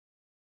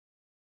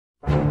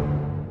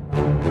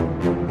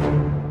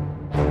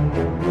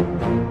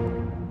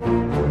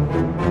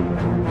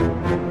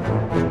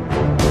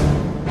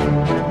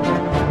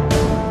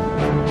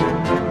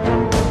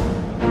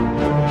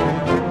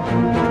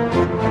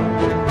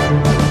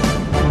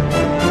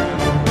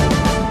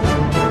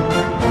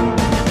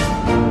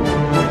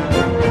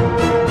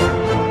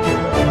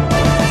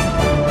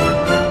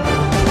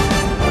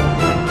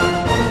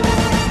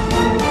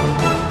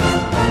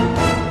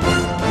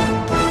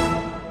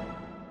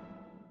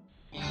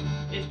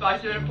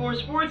574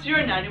 Sports here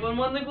at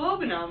 91.1 The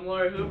Globe, and I'm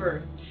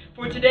Hoover.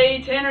 For today,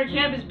 Tanner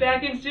Kemp is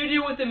back in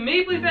studio with the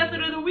Maple Leaf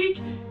Athlete of the Week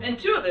and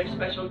two other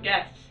special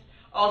guests.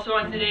 Also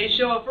on today's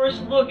show, a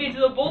first look into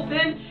the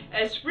bullpen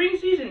as spring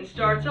season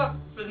starts up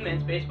for the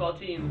men's baseball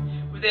team.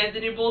 With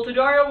Anthony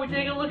Todaro, we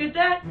take a look at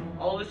that,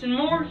 all this and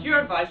more here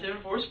on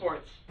 574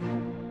 Sports.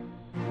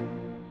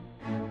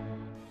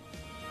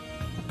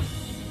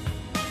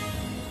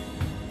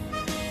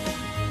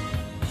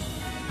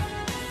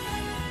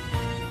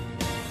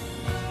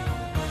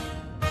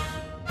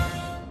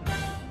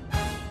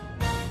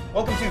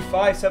 Welcome to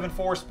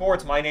 574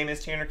 Sports. My name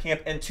is Tanner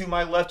Kemp, and to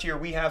my left here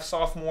we have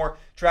sophomore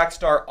track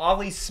star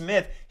Ollie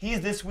Smith. He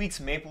is this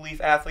week's Maple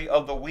Leaf Athlete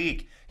of the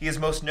Week. He is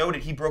most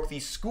noted. He broke the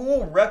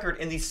school record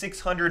in the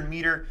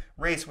 600-meter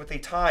race with a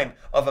time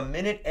of 1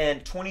 minute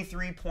and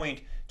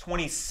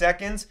 23.20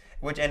 seconds,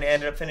 which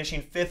ended up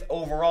finishing 5th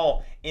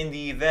overall in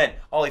the event.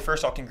 Ollie,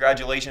 first off,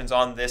 congratulations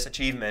on this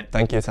achievement.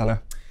 Thank you,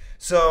 Tanner.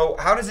 So,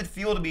 how does it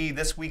feel to be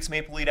this week's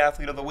Maple Leaf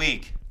Athlete of the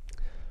Week?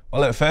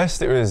 Well, at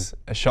first it was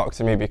a shock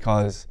to me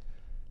because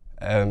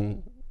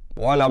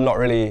one, I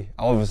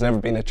was never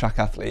been a track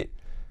athlete,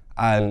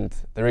 and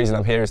the reason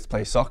I'm here is to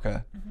play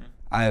soccer.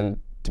 And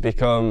to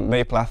become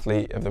Maple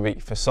Athlete of the Week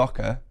for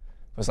soccer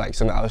was like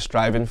something I was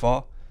striving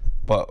for,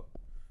 but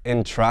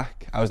in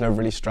track I was never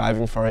really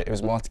striving for it. It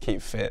was more to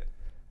keep fit,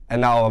 and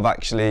now I've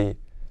actually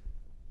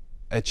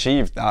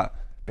achieved that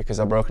because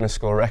I've broken a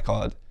school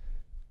record.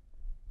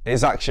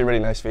 It's actually a really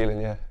nice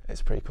feeling, yeah.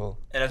 It's pretty cool.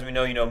 And as we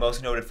know,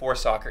 most noted for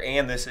soccer,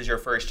 and this is your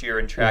first year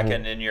in track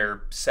and in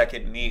your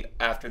second meet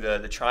after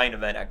the trying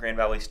event at Grand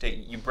Valley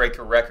State. You break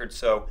a record,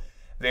 so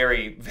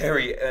very,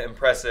 very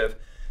impressive.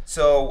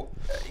 So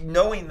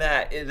knowing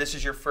that this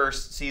is your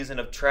first season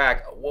of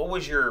track, what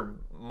was your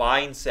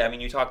mindset? I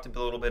mean, you talked a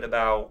little bit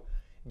about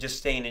just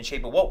staying in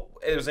shape, but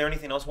was there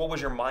anything else? What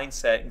was your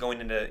mindset going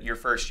into your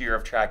first year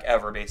of track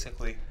ever,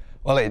 basically?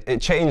 Well,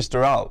 it changed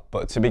throughout,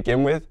 but to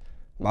begin with,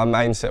 my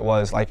mindset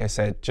was, like I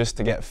said, just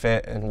to get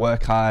fit and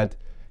work hard,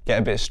 get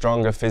a bit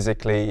stronger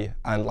physically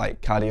and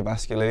like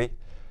cardiovascularly.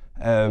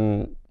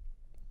 And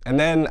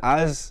then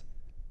as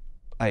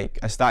I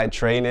started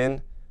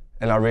training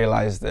and I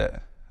realized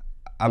that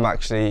I've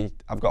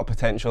got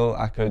potential,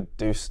 I could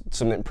do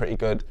something pretty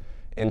good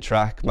in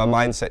track. My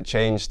mindset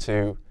changed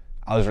to,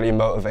 I was really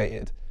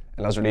motivated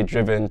and I was really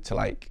driven to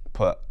like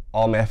put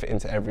all my effort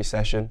into every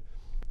session.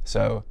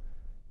 So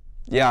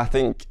yeah, I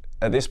think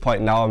at this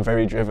point now I'm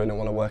very driven and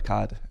want to work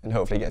hard and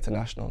hopefully get to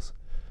nationals.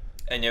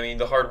 And I mean,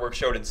 the hard work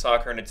showed in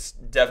soccer, and it's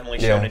definitely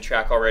shown in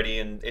track already,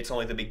 and it's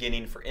only the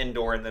beginning for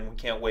indoor, and then we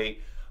can't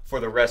wait for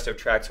the rest of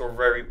track, so we're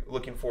very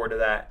looking forward to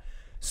that.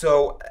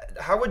 So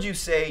how would you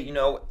say,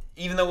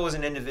 even though it was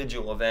an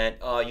individual event,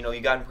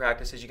 you got in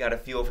practices, you got a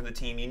feel for the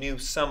team, you knew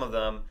some of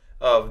them,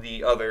 of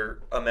the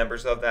other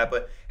members of that,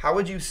 but how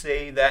would you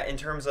say that in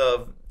terms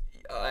of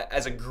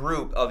as a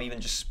group of even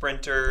just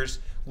sprinters,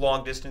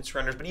 long distance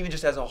runners, but even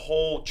just as a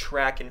whole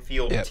track and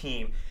field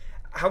team,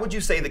 how would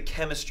you say the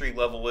chemistry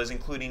level is,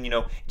 including,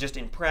 just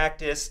in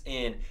practice,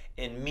 in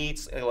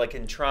meets, like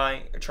in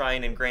trying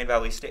in Grand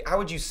Valley State? How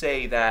would you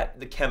say that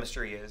the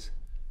chemistry is?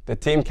 The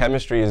team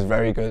chemistry is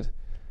very good.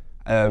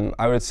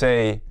 I would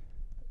say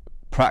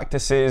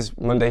practices,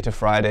 Monday to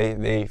Friday,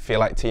 they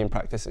feel like team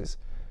practices.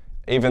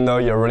 Even though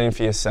you're running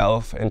for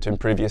yourself and to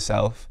improve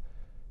yourself,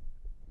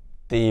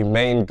 the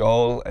main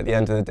goal at the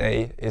end of the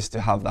day is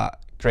to have that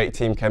great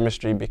team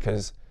chemistry,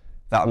 because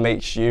that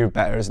makes you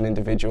better as an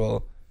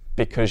individual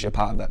because you're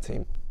part of that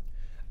team.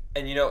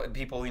 And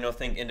people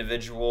think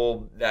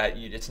individual, that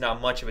it's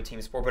not much of a team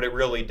sport, but it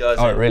really does.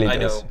 Oh, it really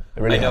does.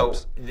 It really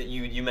helps. That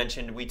you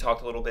mentioned, we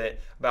talked a little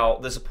bit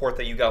about the support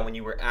that you got when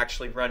you were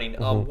actually running.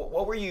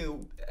 What were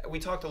you? We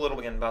talked a little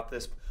bit about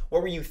this.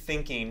 What were you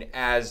thinking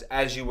as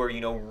you were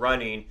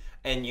running,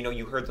 and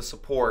you heard the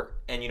support,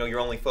 and your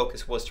only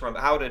focus was to run?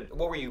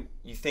 What were you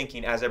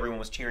thinking as everyone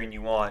was cheering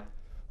you on?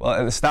 Well,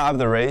 at the start of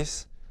the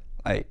race,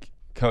 like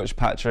Coach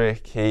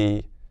Patrick,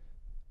 he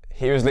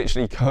was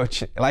literally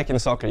coaching, like in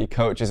soccer, he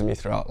coaches me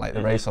throughout like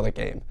the race or the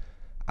game.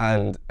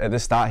 And at the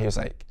start, he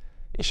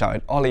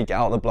shouted, "Ollie, get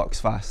out the blocks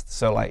fast."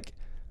 So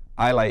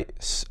I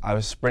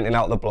was sprinting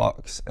out the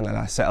blocks, and then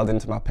I settled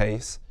into my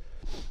pace.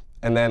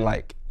 And then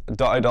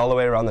dotted all the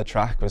way around the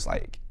track was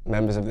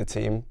members of the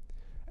team,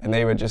 and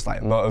they were just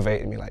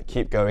motivating me,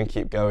 keep going,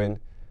 keep going.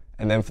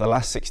 And then for the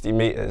last 60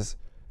 meters,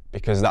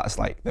 because that's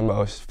the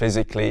most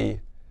physically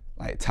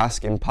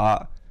tasking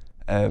part,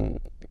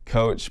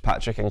 Coach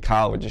Patrick and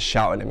Carl were just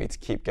shouting at me to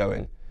keep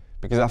going,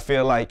 because I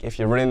feel like if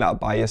you're running that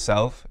by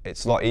yourself,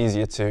 it's a lot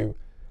easier to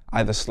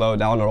either slow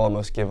down or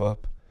almost give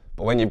up.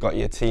 But when you've got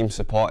your team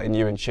supporting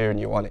you and cheering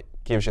you on, it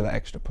gives you that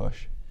extra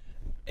push.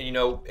 And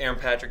Aaron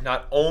Patrick,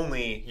 not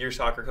only your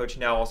soccer coach,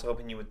 now also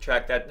helping you with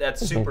track.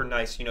 That's super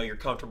nice. You're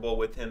comfortable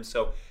with him,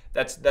 so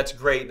that's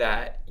great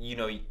that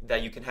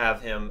that you can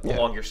have him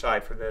along your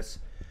side for this.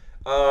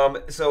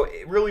 So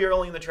really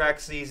early in the track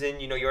season,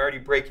 you're already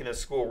breaking a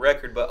school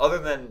record, but other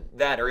than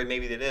that, or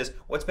maybe it is,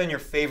 what's been your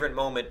favorite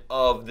moment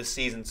of the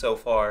season so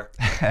far?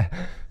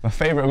 My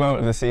favorite moment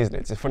of the season,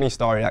 it's a funny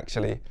story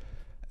actually.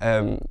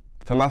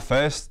 for my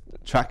first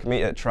track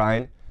meet at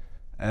Trine,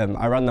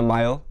 I ran the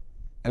mile,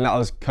 and that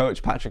was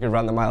Coach Patrick who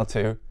ran the mile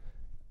too.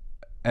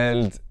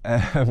 And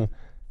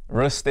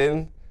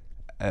Rustin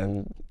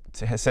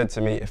said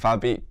to me, if I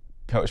beat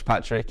Coach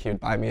Patrick, he would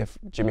buy me a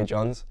Jimmy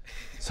John's,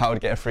 so I would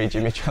get a free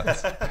Jimmy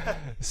John's.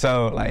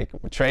 So like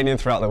training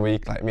throughout the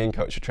week, like me and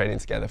Coach were training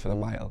together for the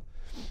mile.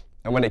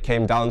 And when it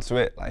came down to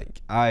it,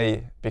 like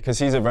because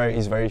he's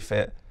very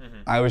fit,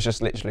 I was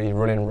just literally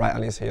running right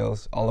on his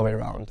heels all the way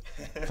around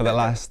for the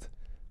last,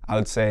 I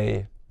would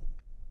say,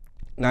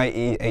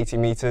 90, 80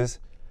 meters.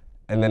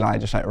 And then I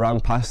just like ran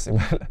past him.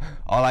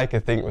 All I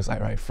could think was like,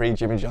 right, free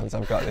Jimmy John's,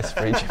 I've got this,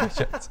 free Jimmy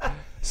John's.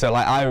 So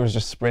like I was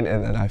just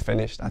sprinting and I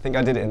finished. I think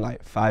I did it in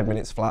like 5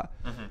 minutes flat.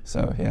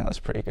 So yeah, that was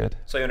pretty good.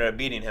 So you ended up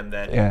beating him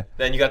then? Yeah.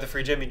 Then you got the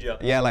free Jimmy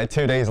John's? Yeah, like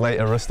 2 days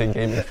later, Rustin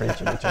gave me a free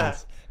Jimmy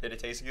John's. Did it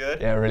taste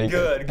good? Yeah, really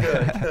good.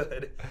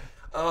 Good.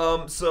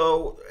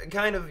 So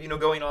kind of,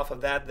 going off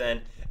of that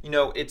then,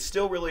 it's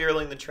still really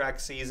early in the track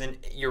season.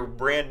 You're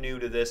brand new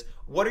to this.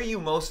 What are you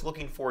most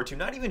looking forward to?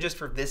 Not even just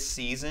for this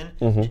season,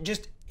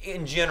 just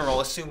in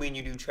general, assuming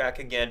you do track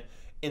again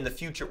in the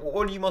future.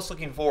 What are you most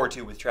looking forward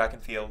to with track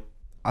and field?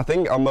 I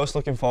think I'm most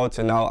looking forward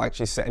to now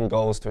actually setting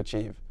goals to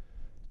achieve.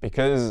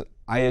 Because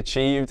I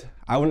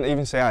wouldn't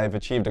even say I've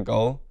achieved a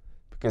goal,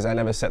 because I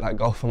never set that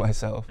goal for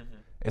myself.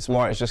 It's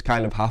just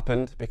kind of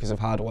happened because of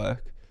hard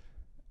work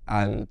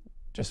and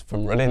just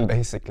from running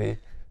basically.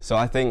 So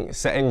I think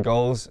setting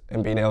goals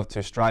and being able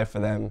to strive for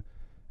them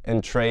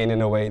and train in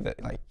a way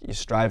that like you're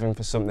striving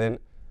for something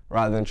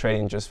rather than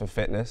training just for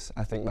fitness,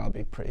 I think that'll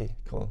be pretty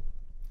cool.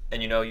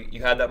 And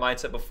you had that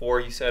mindset before,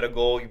 you set a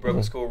goal, you broke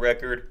a school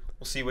record.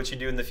 We'll see what you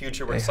do in the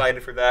future. We're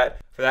excited for that.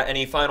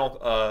 Any final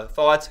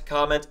thoughts,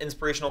 comments,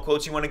 inspirational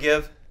quotes you want to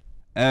give?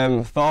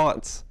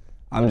 Thoughts,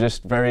 I'm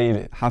just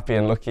very happy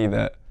and lucky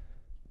that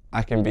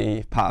I can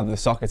be part of the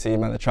soccer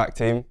team and the track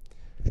team.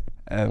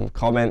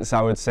 Comments,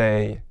 I would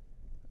say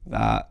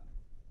that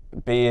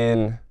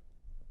being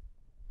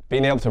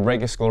able to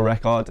break a school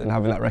record and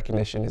having that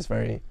recognition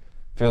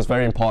feels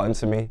very important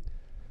to me.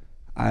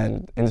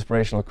 And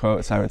inspirational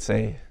quotes, I would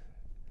say,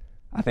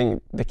 I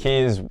think the key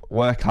is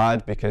work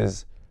hard,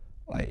 because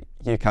like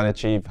you can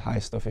achieve high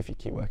stuff if you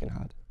keep working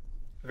hard.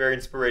 Very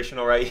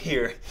inspirational right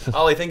here.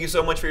 Ollie, thank you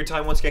so much for your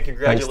time. Once again,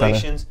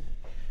 congratulations. Thanks,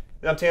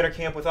 I'm Tanner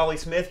Camp with Ollie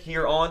Smith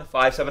here on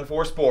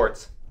 574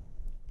 Sports.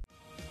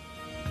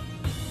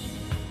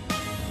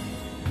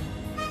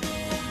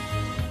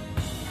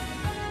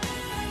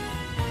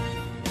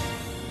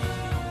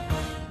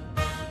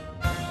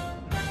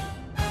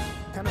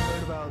 Kind of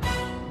heard about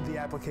the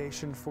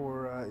application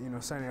for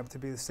signing up to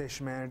be the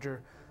station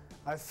manager.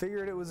 I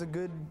figured it was a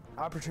good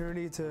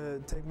opportunity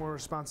to take more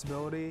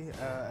responsibility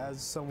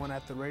as someone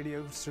at the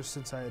radio. Just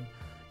since I had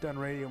done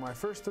radio my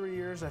first 3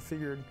 years, I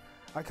figured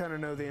I kind of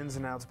know the ins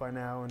and outs by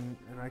now, and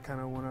I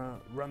kind of want to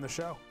run the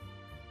show.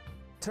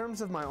 In terms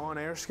of my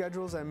on-air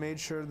schedules, I made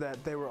sure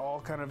that they were all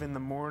kind of in the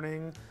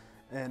morning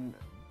and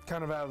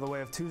kind of out of the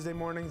way of Tuesday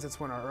mornings. That's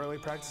when our early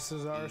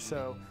practices are,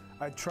 so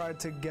I tried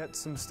to get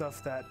some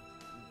stuff that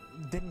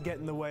didn't get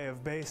in the way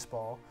of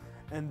baseball,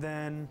 and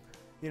then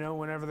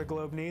whenever the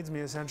Globe needs me,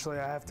 essentially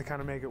I have to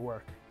kind of make it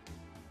work.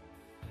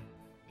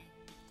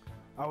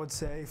 I would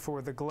say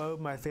for the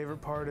Globe, my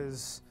favorite part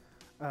is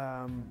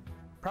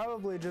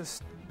probably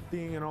just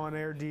being an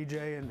on-air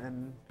DJ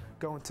and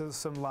going to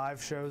some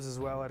live shows as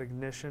well at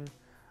Ignition.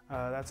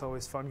 That's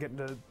always fun, getting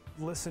to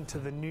listen to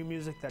the new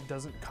music that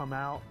doesn't come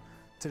out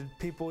to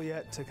people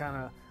yet, to kind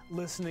of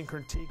listen and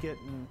critique it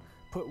and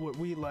put what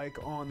we like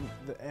on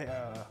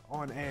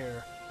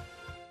air.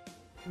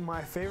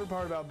 My favorite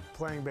part about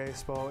playing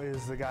baseball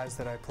is the guys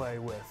that I play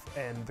with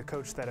and the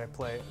coaches that I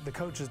play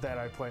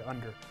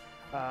under.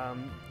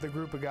 The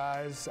group of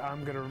guys,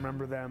 I'm going to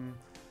remember them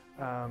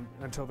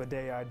until the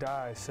day I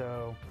die.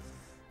 So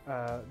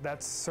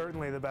that's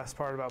certainly the best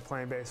part about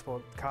playing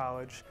baseball at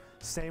college.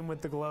 Same with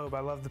the Globe. I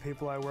love the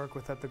people I work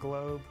with at the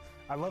Globe.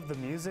 I love the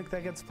music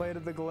that gets played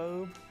at the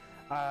Globe.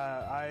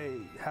 I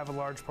have a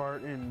large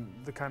part in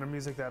the kind of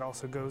music that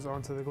also goes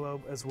onto the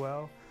Globe as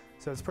well.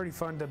 So it's pretty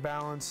fun to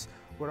balance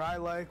what I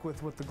like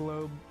with what the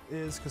Globe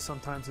is, because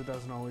sometimes it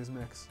doesn't always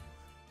mix.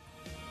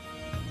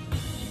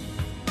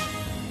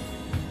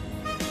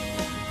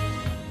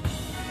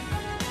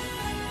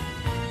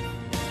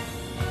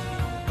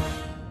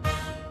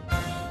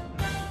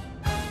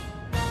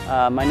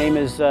 My name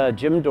is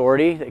Jim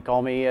Doherty. They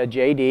call me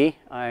JD.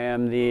 I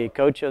am the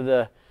coach of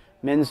the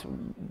men's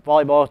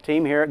volleyball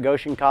team here at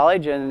Goshen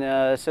College and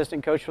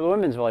assistant coach for the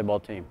women's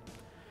volleyball team.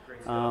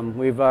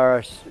 We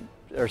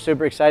are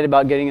super excited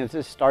about getting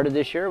this started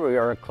this year. We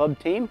are a club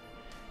team,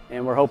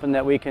 and we're hoping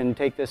that we can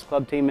take this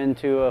club team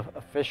into an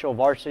official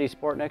varsity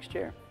sport next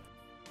year.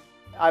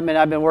 I've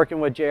been working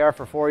with JR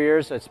for 4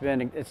 years. It's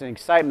an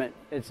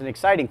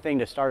exciting thing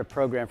to start a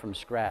program from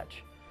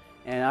scratch.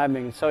 And I've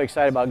been so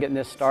excited about getting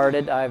this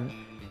started.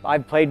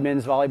 I've played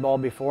men's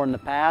volleyball before in the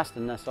past,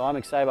 and so I'm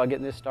excited about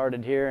getting this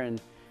started here.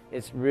 And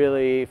it's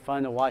really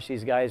fun to watch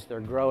these guys. They're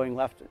growing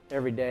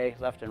every day,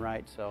 left and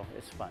right, so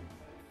it's fun.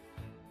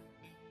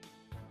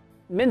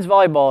 men's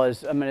volleyball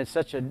is, I mean, it's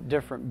such a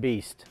different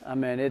beast. I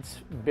mean, it's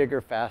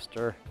bigger,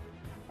 faster,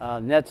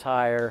 nets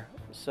higher.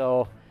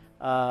 So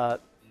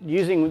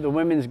using the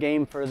women's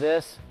game for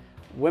this,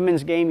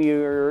 women's game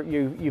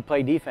you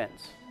play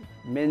defense.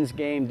 Men's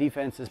game,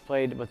 defense is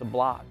played with a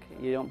block.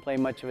 You don't play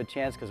much of a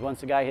chance because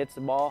once the guy hits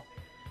the ball,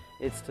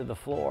 it's to the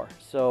floor.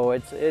 So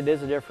it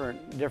is a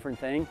different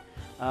thing.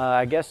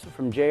 I guess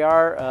from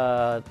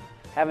JR,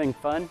 having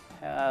fun,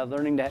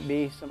 learning to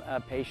be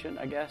patient,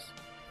 I guess.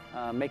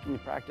 Making the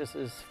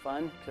practices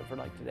fun, except for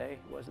like today,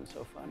 it wasn't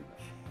so fun.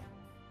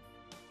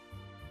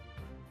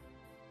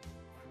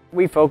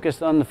 We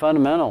focused on the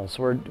fundamentals.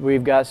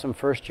 We've got some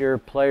first-year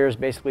players,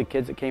 basically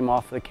kids that came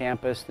off the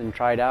campus and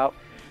tried out.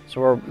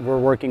 So we're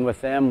working with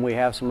them. We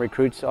have some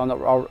recruits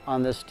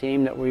on this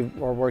team that we're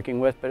working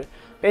with, but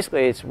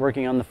basically it's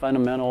working on the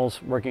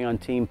fundamentals, working on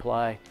team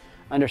play,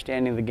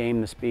 understanding the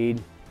game, the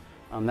speed.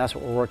 That's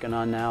what we're working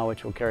on now,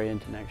 which will carry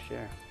into next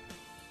year.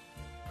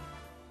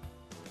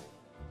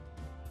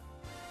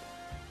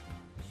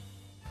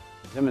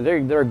 I mean,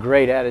 they're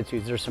great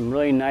attitudes. There's some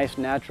really nice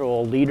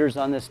natural leaders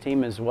on this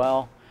team as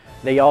well.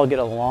 They all get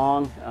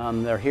along.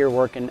 They're here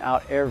working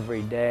out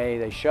every day.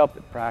 They show up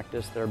at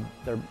practice. They're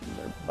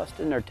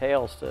busting their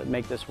tails to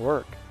make this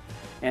work,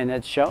 and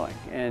it's showing.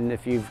 And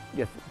if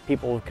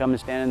people come and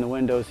stand in the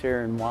windows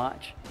here and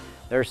watch,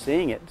 they're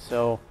seeing it.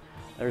 So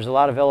there's a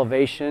lot of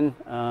elevation.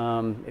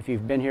 If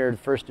you've been here the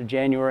 1st of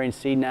January and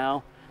see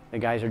now, the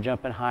guys are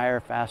jumping higher,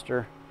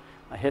 faster,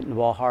 hitting the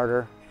ball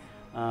harder.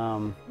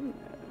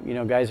 You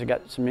know, guys have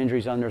got some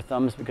injuries on their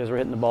thumbs because we're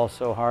hitting the ball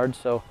so hard.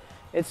 So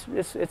it's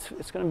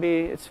going to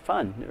be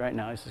fun right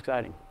now. It's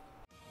exciting.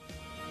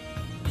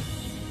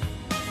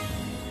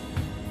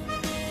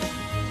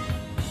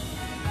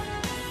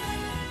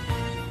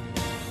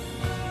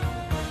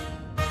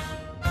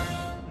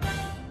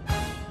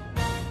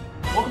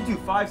 Welcome to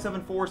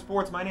 574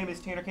 Sports. My name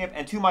is Tanner Camp,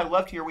 and to my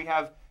left here we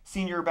have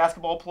senior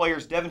basketball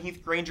players Devin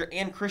Heath Granger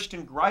and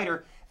Christian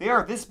Greider. They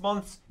are this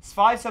month's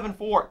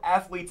 574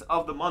 Athletes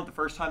of the Month. The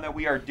first time that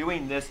we are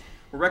doing this,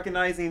 we're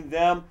recognizing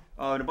them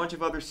and a bunch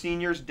of other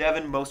seniors.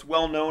 Devin, most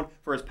well known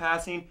for his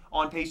passing,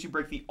 on pace to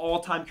break the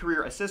all-time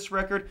career assist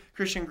record.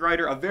 Christian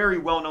Greider, a very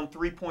well-known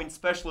three-point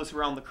specialist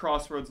around the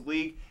Crossroads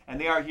League, and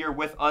they are here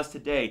with us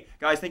today.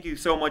 Guys, thank you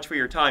so much for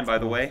your time, by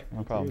the way.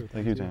 No problem.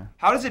 Thank you, Tanner.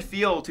 How does it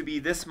feel to be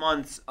this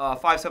month's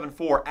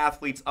 574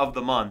 Athletes of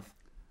the Month?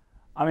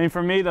 I mean,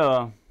 for me,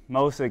 the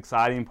most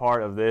exciting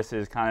part of this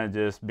is kind of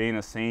just being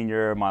a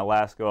senior, my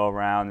last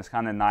go-around. It's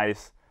kind of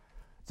nice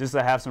just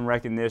to have some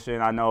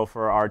recognition. I know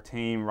for our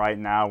team right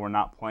now, we're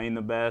not playing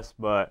the best,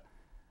 but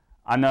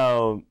I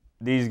know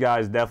these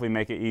guys definitely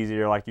make it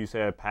easier. Like you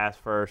said, pass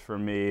first for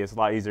me. It's a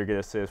lot easier to get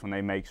assists when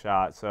they make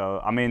shots.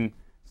 So, I mean,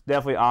 it's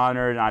definitely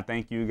honored, and I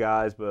thank you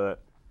guys.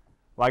 But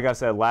like I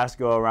said, last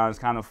go-around is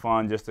kind of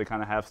fun just to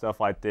kind of have stuff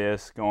like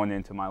this going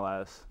into my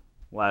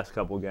last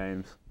couple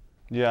games.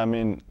 Yeah, I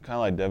mean, kind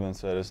of like Devin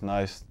said, it's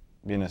nice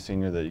being a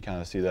senior that you kind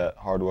of see that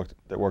hard work,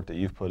 that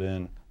you've put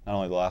in, not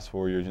only the last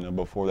 4 years, you know,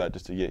 before that,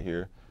 just to get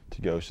here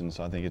to Goshen.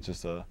 So I think it's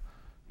just a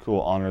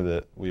cool honor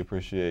that we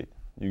appreciate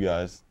you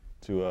guys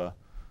to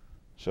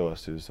show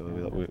us to. So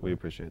we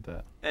appreciate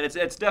that. And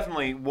it's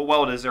definitely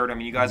well deserved. I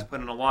mean, you guys have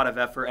put in a lot of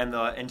effort, and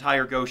the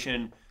entire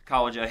Goshen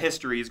College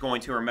history is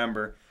going to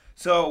remember.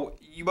 So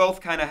you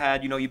both kind of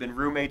had, you know, you've been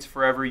roommates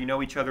forever. You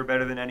know each other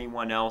better than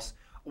anyone else.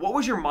 What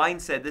was your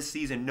mindset this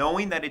season,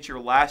 knowing that it's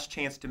your last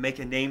chance to make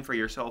a name for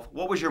yourself?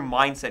 What was your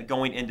mindset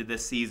going into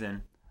this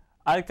season?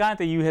 I kind of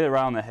think you hit it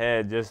right on the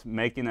head, just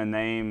making a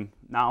name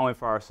not only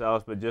for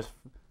ourselves, but just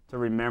to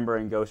remember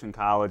in Goshen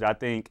College. I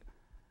think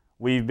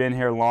we've been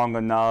here long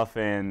enough,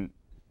 and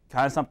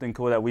kind of something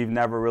cool that we've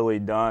never really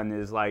done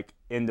is like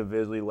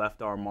individually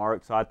left our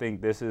mark. So I think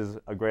this is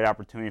a great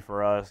opportunity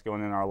for us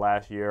going in our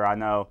last year. I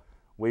know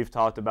we've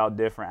talked about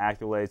different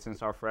accolades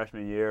since our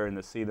freshman year, and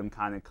to see them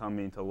kind of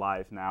coming to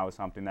life now is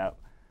something that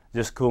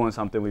just cool and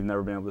something we've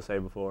never been able to say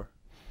before.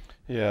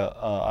 Yeah,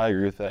 I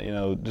agree with that. You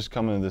know, just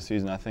coming into this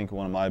season, I think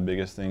one of my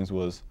biggest things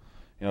was,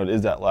 you know, it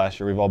is that last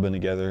year. We've all been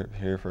together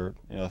here for,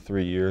 you know,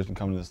 3 years, and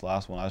coming to this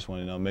last one, I just want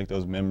to, you know, make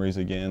those memories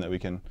again that we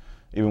can,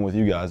 even with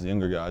you guys, the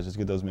younger guys, just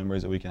get those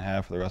memories that we can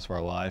have for the rest of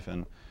our life,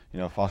 and, you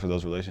know, foster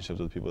those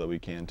relationships with people that we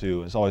can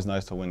too. It's always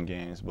nice to win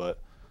games, but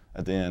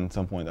at the end, at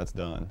some point, that's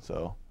done.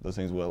 So those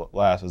things will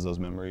last as those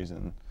memories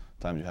and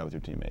times you have with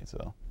your teammates.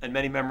 So. And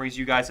many memories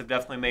you guys have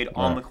definitely made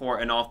on the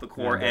court and off the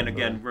court, and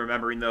again,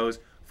 remembering those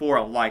for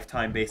a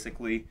lifetime,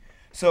 basically.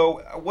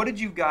 So what did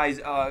you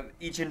guys,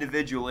 each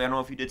individually, I don't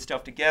know if you did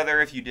stuff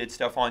together, if you did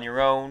stuff on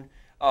your own,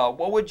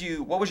 what did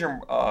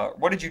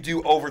you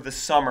do over the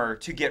summer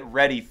to get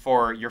ready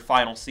for your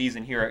final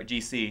season here at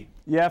GC?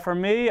 Yeah, for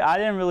me, I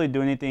didn't really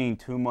do anything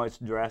too much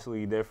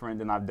drastically different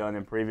than I've done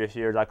in previous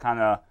years. I kind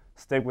of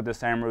stick with the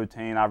same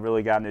routine. I've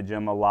really got in the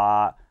gym a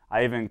lot.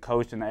 I even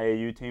coached an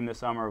AAU team this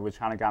summer, which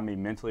kind of got me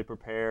mentally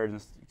prepared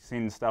and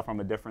seen stuff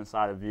from a different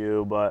side of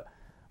view. But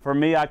for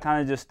me, I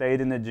kind of just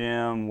stayed in the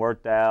gym,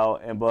 worked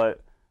out,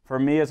 but for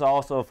me, it's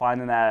also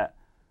finding that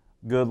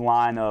good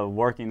line of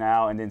working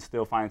out and then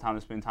still finding time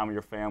to spend time with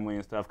your family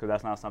and stuff, because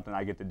that's not something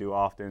I get to do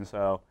often.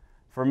 So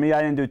for me,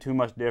 I didn't do too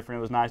much different.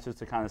 It was nice just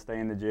to kind of stay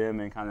in the gym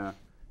and kind of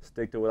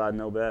stick to what I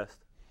know best.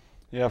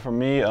 Yeah, for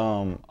me,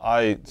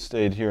 I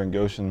stayed here in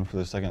Goshen for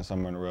the second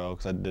summer in a row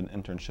because I did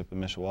an internship in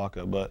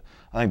Mishawaka. But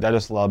I think that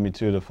just allowed me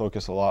to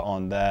focus a lot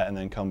on that and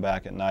then come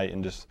back at night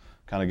and just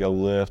kind of go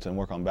lift and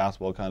work on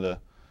basketball, kind of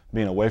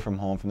being away from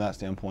home from that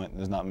standpoint.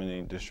 There's not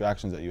many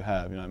distractions that you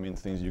have, you know what I mean,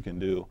 things you can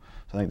do.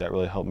 So I think that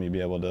really helped me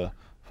be able to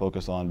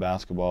focus on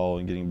basketball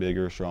and getting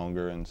bigger,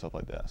 stronger, and stuff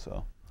like that.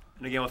 So.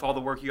 And again, with all the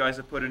work you guys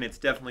have put in, it's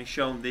definitely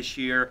shown this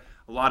year.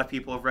 A lot of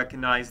people have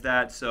recognized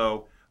that,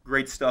 so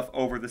great stuff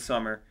over the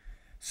summer.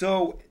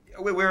 So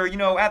we're,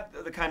 at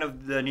the kind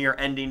of the near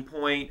ending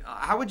point.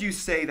 How would you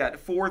say that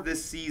for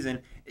this season,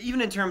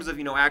 even in terms of,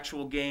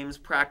 actual games,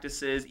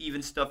 practices,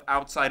 even stuff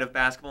outside of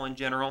basketball in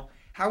general,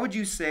 how would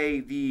you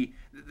say the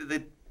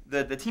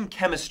team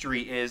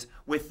chemistry is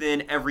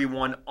within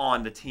everyone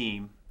on the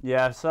team?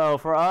 Yeah, so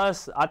for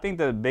us, I think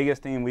the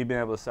biggest thing we've been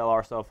able to sell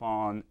ourselves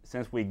on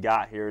since we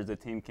got here is the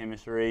team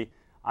chemistry.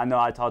 I know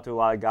I talk to a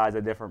lot of guys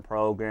at different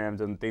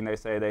programs, and the thing they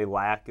say they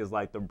lack is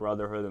like the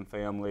brotherhood and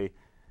family.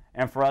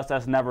 And for us,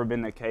 that's never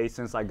been the case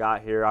since I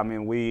got here. I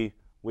mean,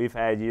 we've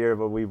had years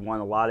where we've won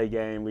a lot of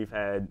games. We've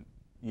had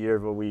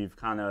years where we've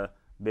kind of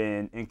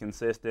been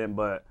inconsistent,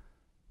 but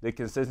the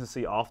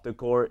consistency off the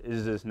court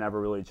is just never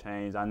really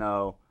changed. I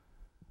know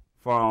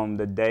from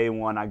the day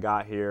one I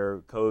got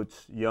here, Coach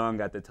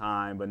Young at the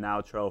time, but now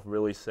Troth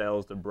really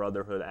sells the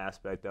brotherhood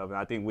aspect of it.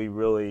 I think we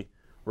really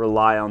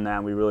rely on that,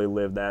 and we really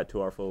live that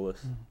to our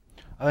fullest.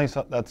 I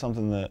think that's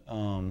something that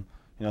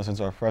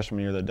since our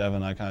freshman year that Devin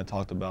and I kind of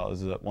talked about,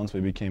 is that once we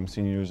became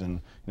seniors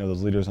and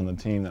those leaders on the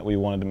team, that we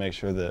wanted to make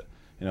sure that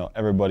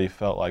everybody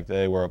felt like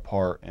they were a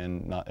part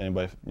and not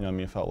anybody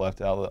felt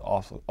left out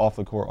off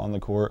the court, on the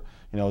court.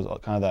 It was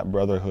kind of that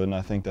brotherhood, and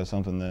I think that's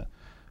something that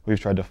we've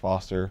tried to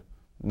foster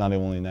not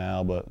only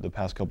now but the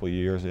past couple of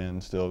years,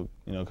 and still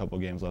a couple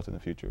of games left in the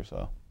future.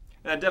 So.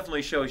 And that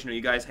definitely shows, you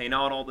guys hang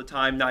out all the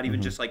time, not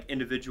even just like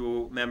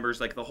individual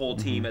members, like the whole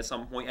team at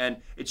some point. And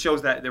it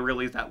shows that there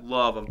really is that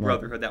love of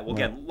brotherhood that will,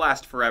 again,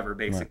 last forever,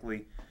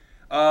 basically.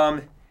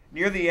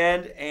 Near the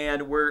end,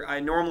 and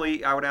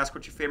I would ask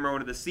what your favorite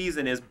moment of the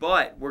season is,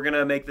 but we're going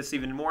to make this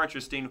even more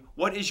interesting.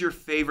 What is your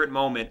favorite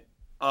moment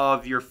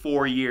of your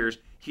 4 years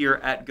here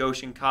at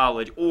Goshen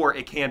College? Or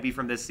it can be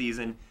from this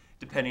season,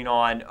 depending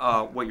on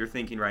what you're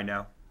thinking right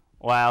now.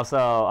 Wow,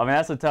 so, I mean,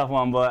 that's a tough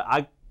one, but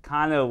I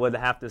kind of would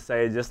have to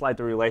say, just like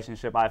the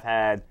relationship I've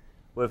had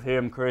with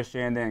him,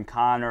 Christian, then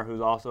Connor,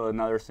 who's also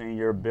another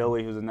senior,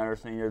 Billy, who's another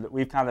senior.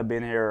 We've kind of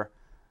been here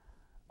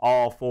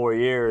all 4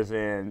 years,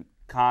 and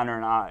Connor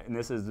and I, and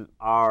this is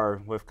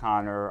with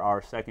Connor,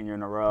 our second year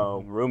in a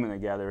row, rooming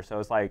together. So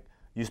it's like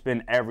you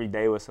spend every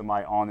day with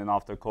somebody on and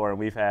off the court, and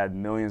we've had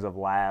millions of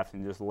laughs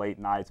and just late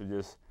nights of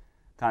just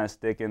kind of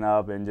sticking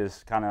up and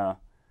just kind of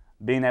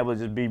being able to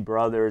just be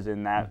brothers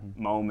in that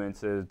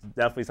moment is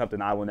definitely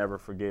something I will never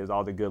forget, is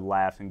all the good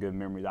laughs and good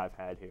memories I've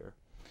had here.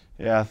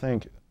 Yeah, I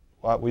think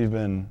we've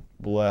been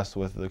blessed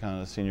with the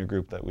kind of senior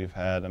group that we've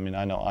had. I mean,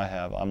 I know I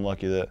have. I'm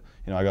lucky that,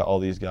 I got all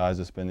these guys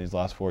to spend these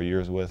last 4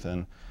 years with,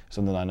 and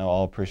something I know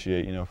I'll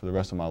appreciate, for the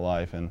rest of my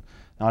life. And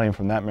not even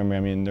from that memory,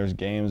 I mean, there's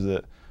games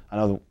that I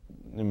know,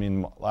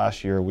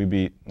 last year we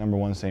beat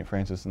 #1 St.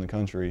 Francis in the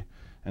country.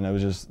 And it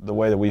was just the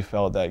way that we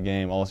felt that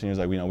game. All the seniors,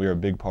 we were a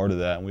big part of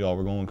that, and we all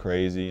were going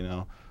crazy.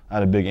 I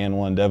had a big and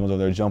one. Devin was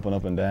over there jumping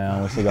up and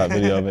down. We still got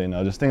video of it.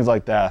 Just things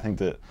like that. I think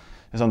that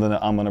is something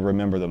that I'm going to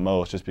remember the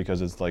most, just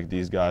because it's like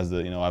these guys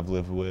that I've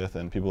lived with,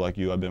 and people like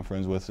you I've been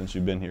friends with since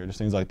you've been here. Just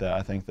things like that.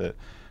 I think that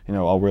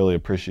I'll really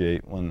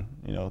appreciate when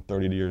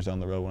 30 years down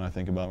the road when I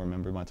think about and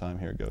remember my time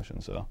here at Goshen.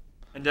 So.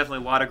 And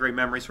definitely a lot of great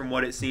memories from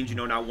what it seems,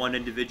 not one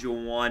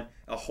individual one.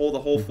 The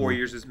whole 4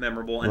 years is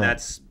memorable, and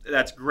that's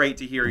great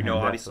to hear.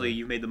 Obviously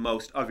you made the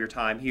most of your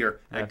time here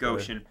at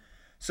Goshen.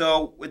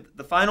 So with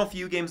the final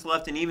few games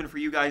left, and even for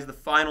you guys, the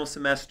final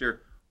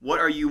semester, what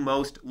are you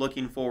most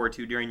looking forward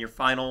to during your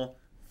final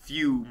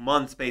few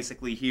months,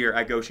 basically, here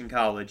at Goshen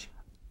College?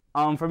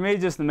 For me,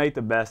 just to make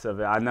the best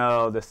of it. I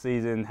know the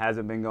season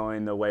hasn't been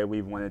going the way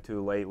we've wanted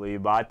to lately,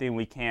 but I think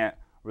we can't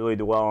really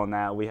dwell on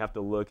that. We have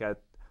to look at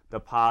the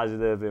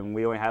positive, and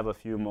we only have a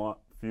few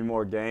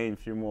more games,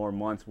 few more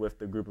months with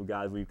the group of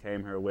guys we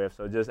came here with.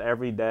 So just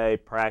every day,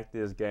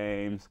 practice,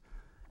 games,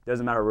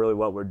 doesn't matter really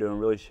what we're doing,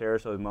 really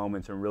cherish those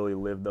moments and really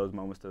live those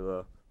moments to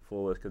the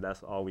fullest, because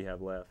that's all we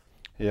have left.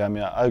 Yeah, I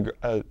mean,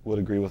 I would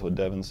agree with what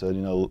Devin said.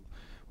 We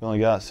only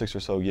got 6 or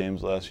so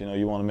games left.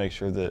 You want to make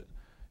sure that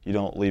you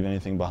don't leave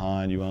anything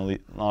behind. You want to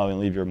not only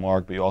leave your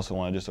mark, but you also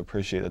want to just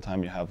appreciate the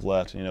time you have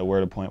left. We're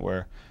at a point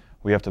where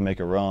we have to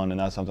make a run, and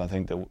that's something I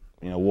think that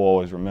we'll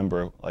always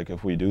remember. Like,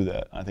 if we do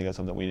that, I think that's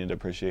something we need to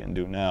appreciate and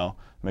do now.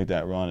 Make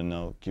that run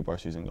and keep our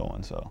season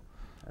going. So.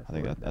 I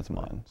think that's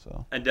mine.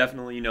 So. And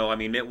definitely,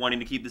 wanting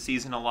to keep the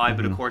season alive,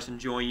 but of course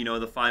enjoying,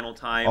 the final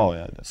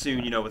time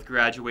soon, with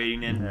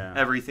graduating and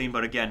everything.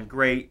 But again,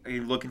 great.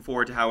 Looking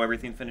forward to how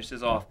everything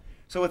finishes off.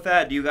 So with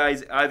that, do you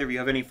guys, either of you,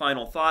 have any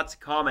final thoughts,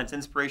 comments,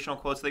 inspirational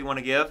quotes that you want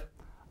to give?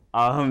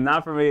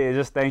 Not for me.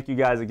 Just thank you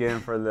guys again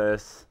for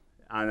this.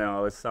 I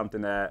know it's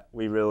something that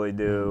we really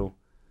do.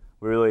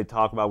 We really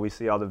talk about. We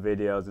see all the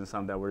videos and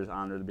something that we're just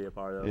honored to be a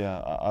part of. Yeah,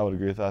 I would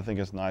agree with that. I think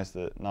it's nice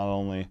that not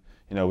only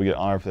we get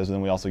honored for this, and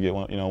then we also get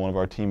one of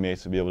our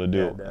teammates to be able to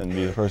do it and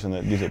be the person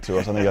that gives it to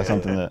us. I think that's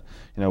something that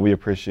we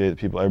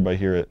appreciate. Everybody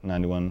here at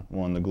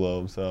 91.1 The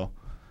Globe. So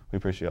we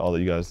appreciate all that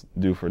you guys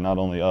do for not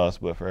only us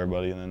but for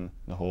everybody, and then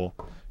the whole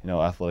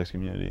athletics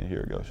community here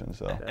at Goshen.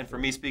 So. And for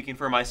me, speaking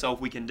for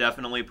myself, we can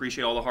definitely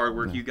appreciate all the hard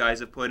work you guys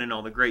have put in,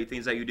 all the great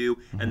things that you do,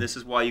 and this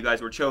is why you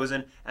guys were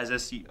chosen as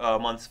this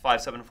month's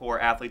 574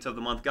 Athletes of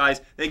the Month.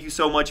 Guys, thank you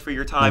so much for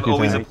your time.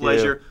 Always a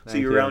pleasure. See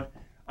you around.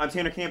 I'm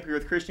Tanner Camp here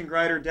with Christian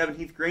Greider, Devin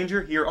Heath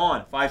Granger here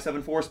on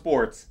 574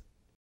 Sports.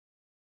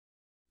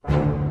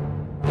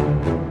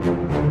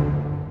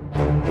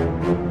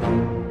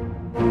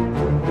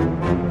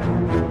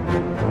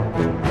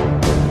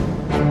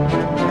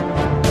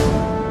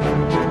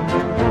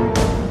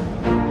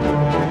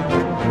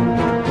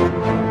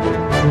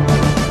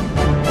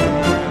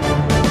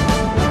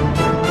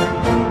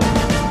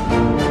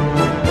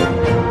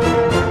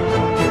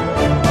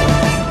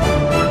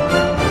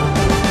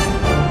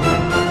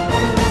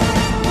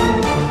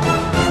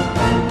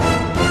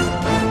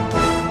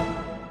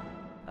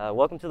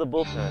 Welcome to the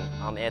Bullpen.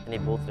 I'm Anthony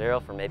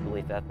Todaro from Maple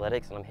Leaf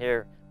Athletics, and I'm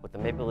here with the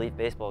Maple Leaf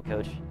baseball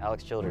coach,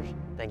 Alex Childers.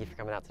 Thank you for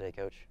coming out today,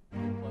 Coach.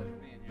 Pleasure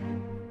being here.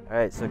 All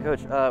right, so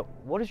Coach,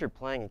 what is your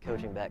playing and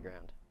coaching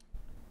background?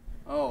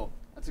 Oh,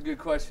 that's a good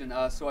question.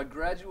 So I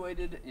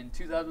graduated in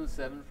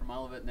 2007 from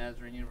Olivet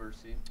Nazarene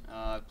University.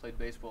 I played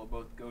baseball at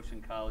both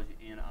Goshen College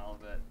and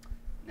Olivet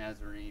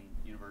Nazarene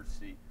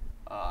University.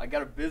 I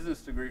got a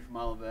business degree from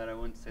Olivet. I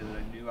wouldn't say that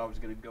I knew I was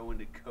going to go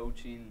into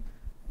coaching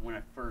when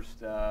I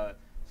first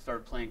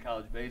started playing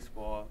college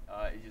baseball.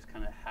 It just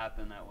kind of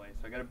happened that way.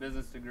 So I got a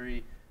business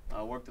degree,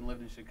 worked and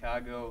lived in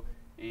Chicago,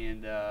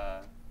 and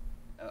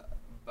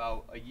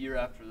about a year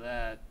after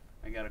that,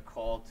 I got a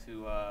call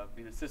to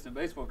be an assistant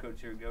baseball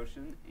coach here at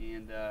Goshen,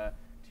 and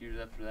 2 years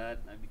after that,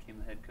 I became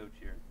the head coach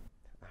here.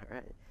 All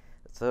right.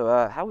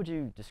 So how would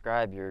you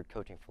describe your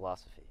coaching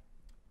philosophy?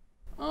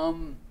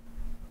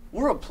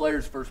 We're a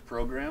players first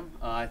program.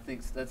 I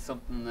think that's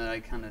something that I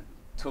kind of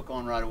took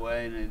on right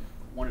away, and I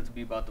wanted to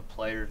be about the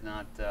players,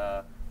 not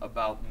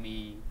about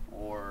me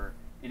or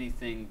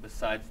anything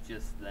besides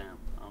just them.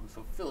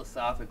 So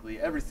philosophically,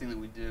 everything that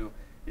we do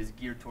is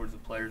geared towards the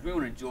players. We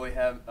want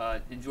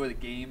to enjoy the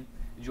game,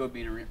 enjoy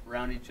being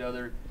around each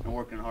other, and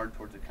working hard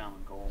towards a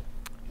common goal.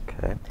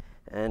 Okay.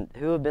 And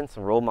who have been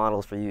some role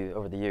models for you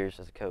over the years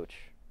as a coach?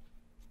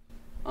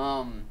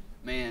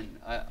 Man,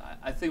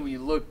 I think when you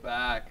look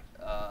back,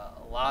 a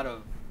lot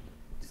of,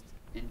 just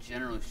in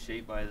general, is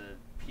shaped by the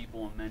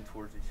people and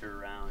mentors that you're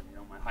around.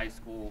 My high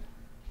school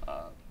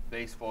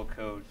baseball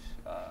coach,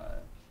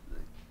 the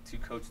two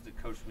coaches that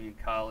coached me in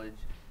college,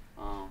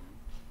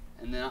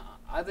 and then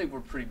I think we're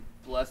pretty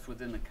blessed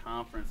within the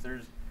conference.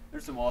 There's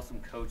some awesome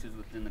coaches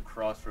within the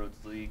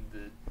Crossroads League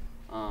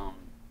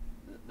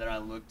that I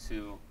look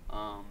to,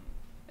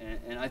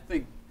 and I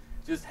think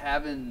just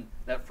having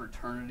that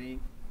fraternity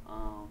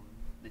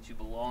that you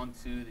belong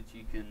to, that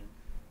you can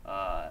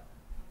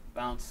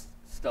bounce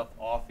stuff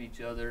off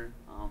each other,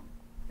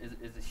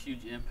 is a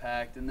huge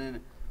impact. And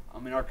then,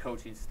 our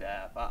coaching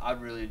staff. I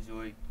really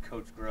enjoy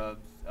Coach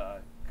Grubbs,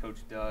 Coach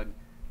Doug.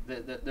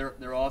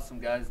 They're awesome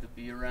guys to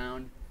be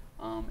around.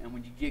 And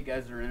when you get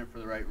guys that are in it for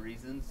the right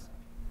reasons,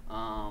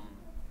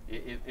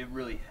 it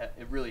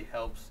really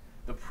helps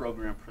the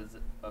program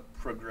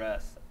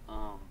progress.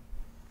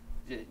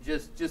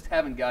 Just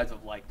having guys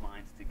of like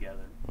minds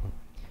together.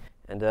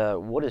 And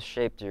what has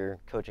shaped your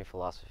coaching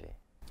philosophy?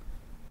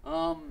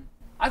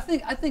 I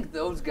think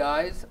those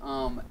guys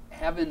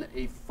having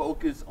a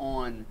focus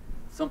on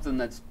something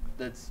that's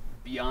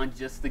beyond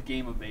just the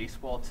game of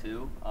baseball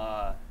too.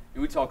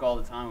 And we talk all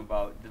the time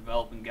about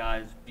developing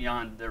guys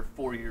beyond their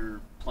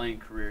 4-year playing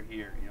career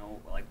here.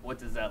 Like what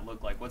does that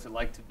look like? What's it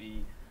like to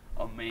be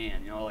a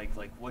man?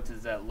 Like what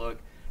does that look?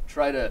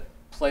 Try to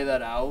play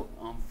that out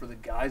for the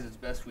guys as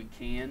best we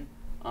can,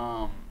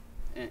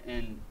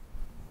 and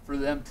for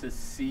them to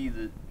see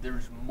that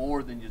there's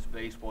more than just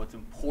baseball. It's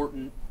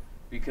important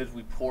because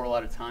we pour a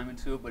lot of time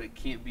into it, but it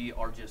can't be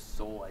our just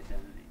sole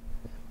identity.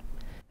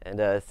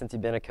 And since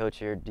you've been a coach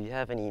here, do you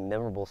have any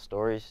memorable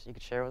stories you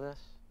could share with us?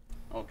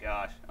 Oh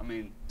gosh,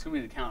 too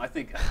many to count. I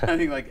think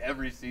like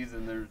every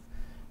season there's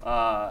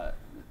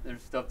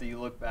stuff that you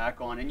look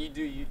back on, and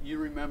you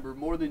remember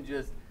more than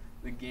just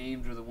the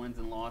games or the wins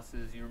and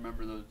losses. You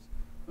remember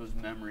those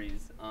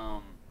memories.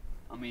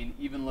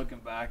 Even looking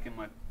back in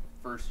my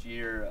first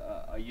year,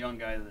 a young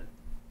guy that,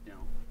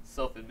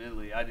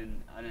 self-admittedly, I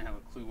didn't have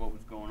a clue what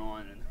was going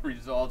on, and the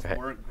results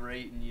weren't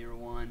great in year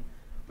one,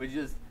 but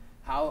just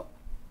how,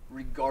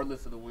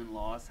 regardless of the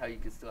win-loss, how you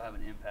can still have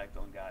an impact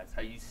on guys,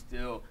 how you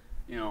still,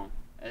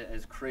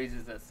 as crazy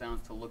as that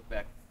sounds, to look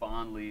back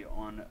fondly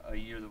on a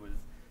year that was,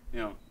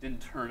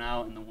 didn't turn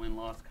out in the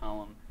win-loss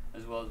column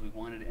as well as we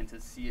wanted, and to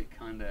see it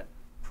kind of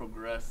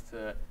progress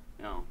to,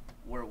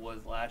 where it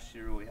was last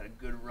year. We had a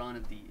good run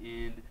at the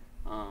end,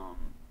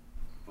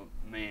 but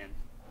man,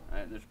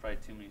 There's probably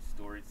too many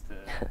stories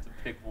to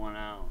pick one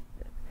out.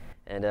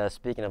 And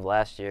speaking of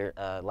last year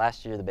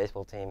the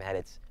baseball team had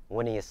its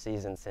winningest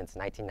season since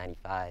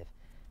 1995,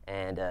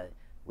 and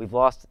we've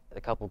lost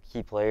a couple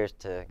key players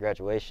to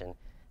graduation.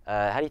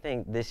 How do you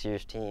think this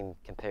year's team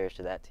compares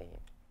to that team?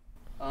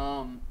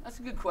 That's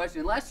a good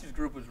question. Last year's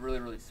group was really,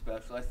 really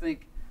special. I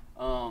think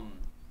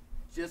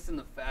just in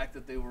the fact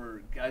that they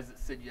were guys that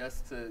said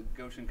yes to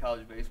Goshen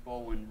College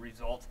baseball when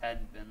results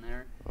hadn't been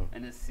there,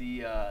 and to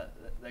see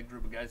that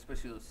group of guys,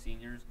 especially those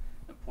seniors,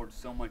 that poured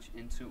so much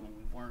into it when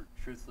we weren't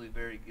truthfully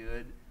very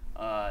good,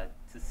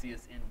 to see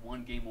us in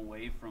one game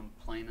away from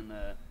playing in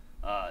the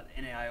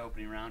NAI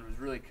opening round was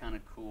really kind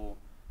of cool.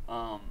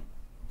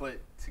 But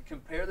to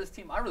compare this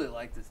team, I really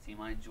like this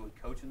team. I enjoy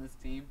coaching this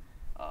team.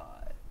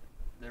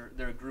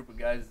 They're a group of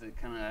guys that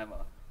kind of have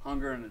a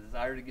hunger and a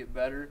desire to get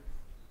better.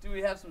 Do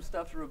we have some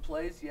stuff to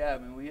replace? Yeah, I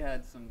mean, we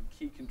had some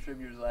key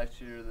contributors last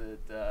year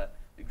that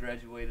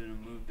graduated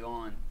and moved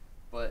on.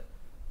 But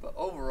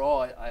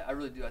overall, I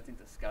really do. I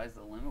think the sky's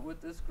the limit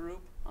with this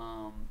group.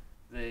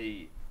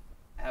 They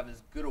have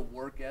as good a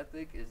work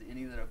ethic as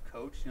any that I've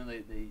coached. You know,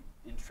 they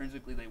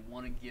intrinsically they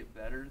want to get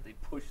better. They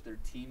push their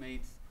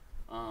teammates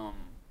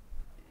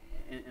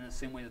in the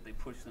same way that they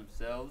push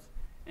themselves.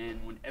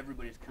 And when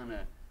everybody's kind of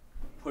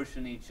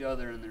pushing each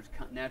other and there's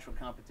natural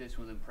competition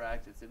within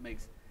practice, it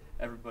makes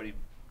everybody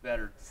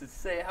better. To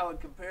say how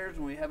it compares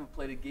when we haven't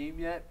played a game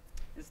yet,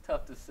 it's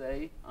tough to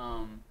say.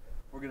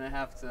 We're going to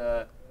have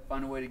to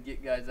find a way to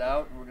get guys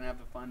out, and we're going to have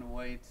to find a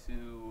way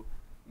to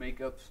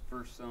make up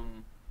for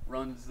some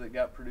runs that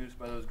got produced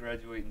by those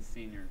graduating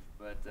seniors.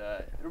 But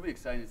it'll be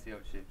exciting to see how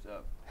it shapes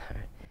up.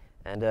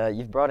 And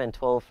you've brought in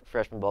 12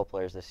 freshman ball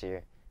players this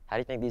year. How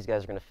do you think these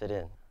guys are going to fit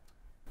in?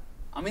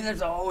 I mean,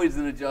 there's always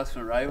an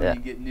adjustment, right? When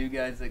you get new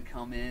guys that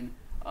come in.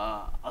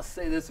 I'll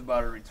say this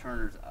about our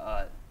returners.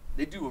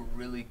 They do a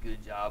really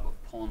good job of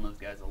pulling those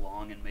guys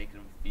along and making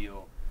them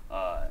feel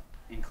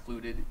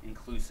included,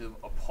 inclusive,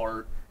 a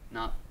part,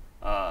 not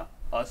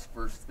us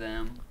versus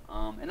them.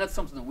 And that's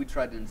something that we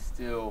tried to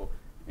instill,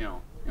 you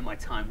know, in my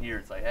time here.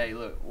 It's like, hey,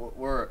 look,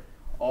 we're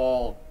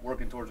all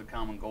working towards a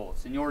common goal.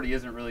 Seniority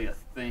isn't really a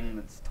thing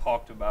that's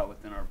talked about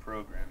within our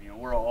program. You know,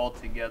 we're all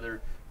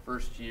together,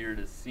 first year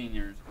to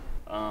seniors.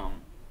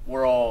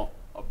 We're all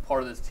a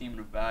part of this team and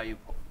a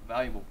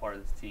valuable part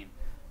of this team.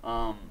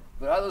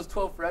 But out of those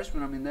 12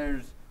 freshmen, I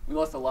mean, we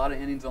lost a lot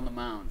of innings on the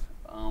mound.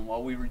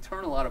 While we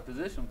return a lot of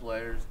position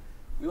players,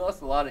 we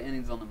lost a lot of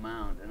innings on the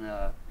mound.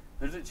 And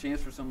there's a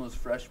chance for some of those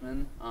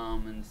freshmen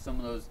and some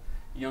of those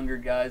younger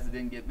guys that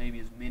didn't get maybe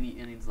as many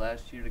innings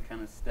last year to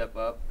kind of step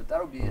up. But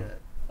that'll be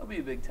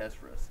a big test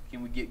for us.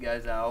 Can we get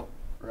guys out,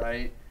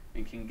 right?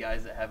 And can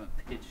guys that haven't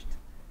pitched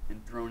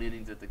and thrown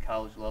innings at the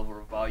college level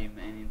or volume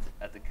innings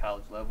at the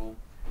college level,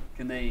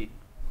 can they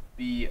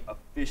be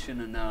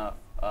efficient enough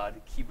to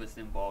keep us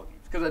in ball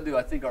games? Because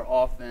I think our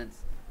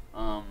offense,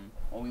 while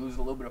we lose a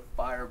little bit of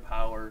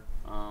firepower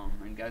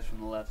and guys from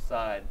the left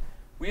side,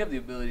 we have the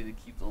ability to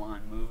keep the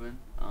line moving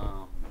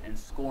and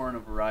score in a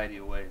variety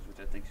of ways,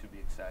 which I think should be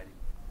exciting.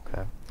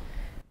 Okay.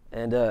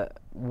 And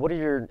what are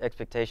your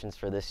expectations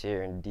for this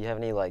year? And do you have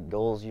any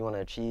goals you want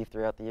to achieve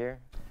throughout the year?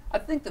 I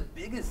think the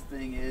biggest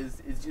thing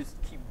is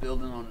just keep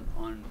building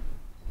on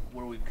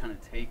where we've kind of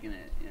taken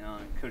it. You know,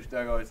 and Coach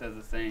Doug always has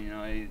the saying,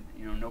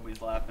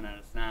 nobody's laughing at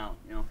us now.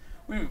 You know,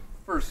 when we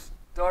first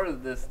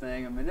started this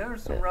thing, I mean, there were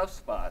some rough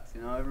spots.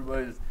 You know,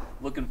 everybody's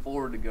looking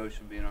forward to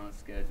Goshen being on the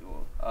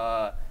schedule.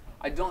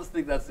 I don't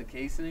think that's the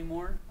case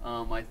anymore.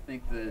 I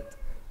think that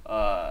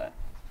I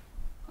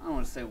don't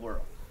want to say we're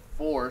a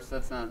force.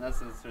 That's not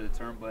necessarily the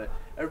term, but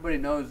everybody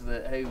knows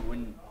that hey,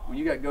 when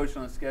you got Goshen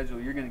on the schedule,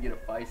 you're going to get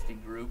a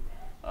feisty group,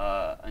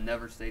 a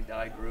never say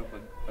die group,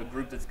 a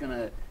group that's going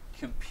to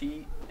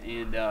compete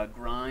and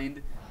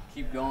grind,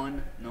 keep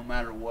going no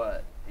matter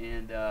what.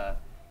 And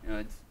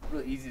it's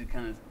really easy to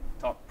kind of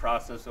talk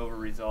process over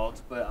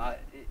results, but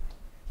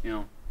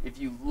if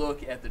you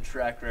look at the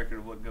track record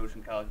of what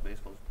Goshen College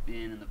baseball has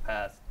been in the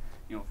past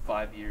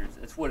 5 years,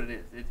 it's what it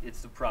is.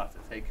 It's the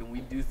process. Hey, can we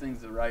do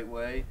things the right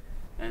way,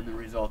 and the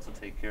results will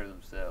take care of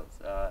themselves.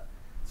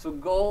 So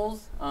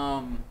goals,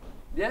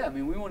 yeah, I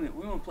mean, we want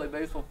to play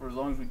baseball for as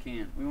long as we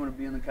can. We want to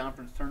be in the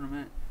conference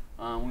tournament.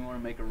 We want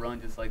to make a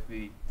run just like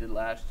we did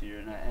last year.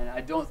 And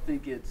I don't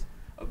think it's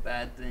a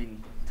bad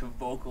thing to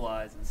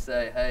vocalize and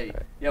say, hey,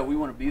 yeah, we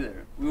want to be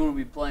there. We want to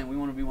be playing. We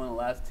want to be one of the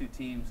last 2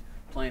 teams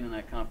playing in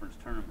that conference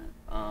tournament.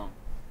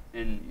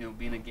 And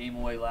being a game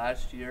away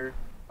last year,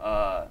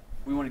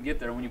 we want to get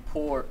there. When you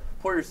pour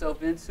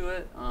yourself into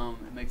it,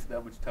 it makes it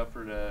that much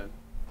tougher to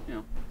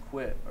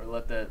quit or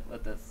let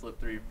that slip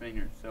through your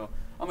fingers. So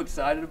I'm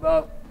excited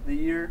about the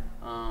year,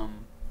 and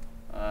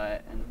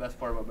the best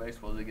part about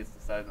baseball is it gets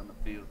decided on the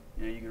field.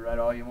 You can write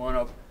all you want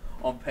up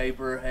on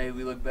paper. Hey,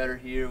 we look better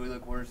here, we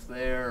look worse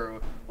there,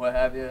 or what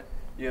have you.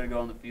 You got to go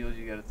on the field.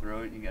 You got to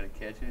throw it. You got to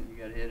catch it. You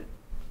got to hit it.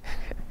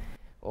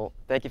 Well,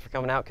 thank you for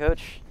coming out,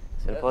 Coach.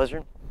 It's been a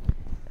pleasure.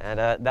 And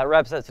that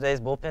wraps up today's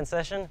bullpen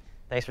session.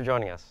 Thanks for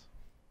joining us.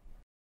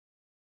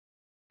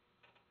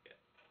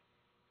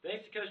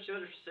 Thanks to Coach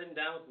Childers for sitting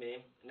down with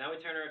me. Now we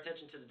turn our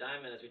attention to the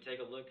diamond as we take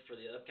a look for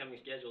the upcoming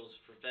schedules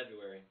for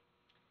February.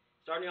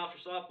 Starting off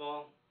for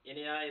softball,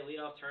 NAIA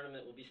Leadoff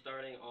Tournament will be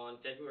starting on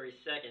February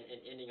 2nd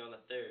and ending on the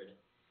 3rd.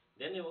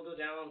 Then they will go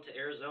down to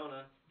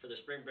Arizona for the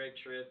spring break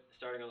trip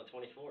starting on the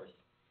 24th.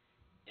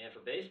 And for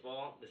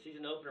baseball, the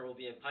season opener will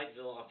be in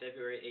Pikeville on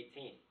February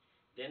 18th.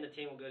 Then the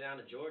team will go down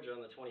to Georgia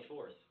on the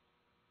 24th.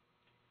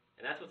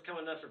 And that's what's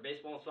coming up for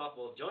baseball and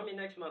softball. Join me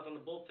next month on the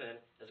Bullpen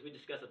as we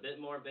discuss a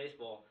bit more in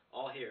baseball,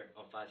 all here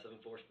on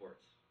 574 Sports.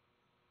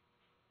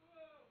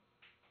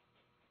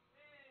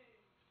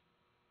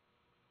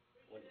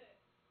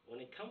 When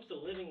it comes to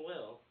living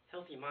well,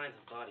 healthy minds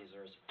and bodies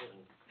are as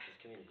important in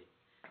this community.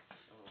 I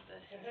don't know what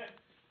that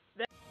is.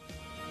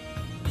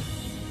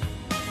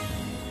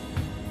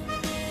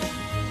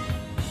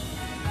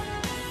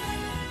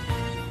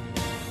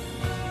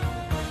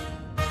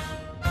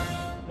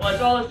 Well,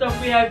 that's all the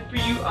stuff we have for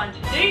you on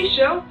today's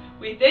show.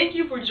 We thank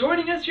you for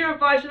joining us here at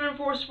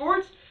 574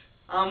 Sports.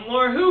 I'm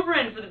Laura Hoover,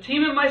 and for the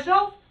team and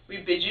myself, we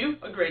bid you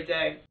a great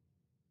day.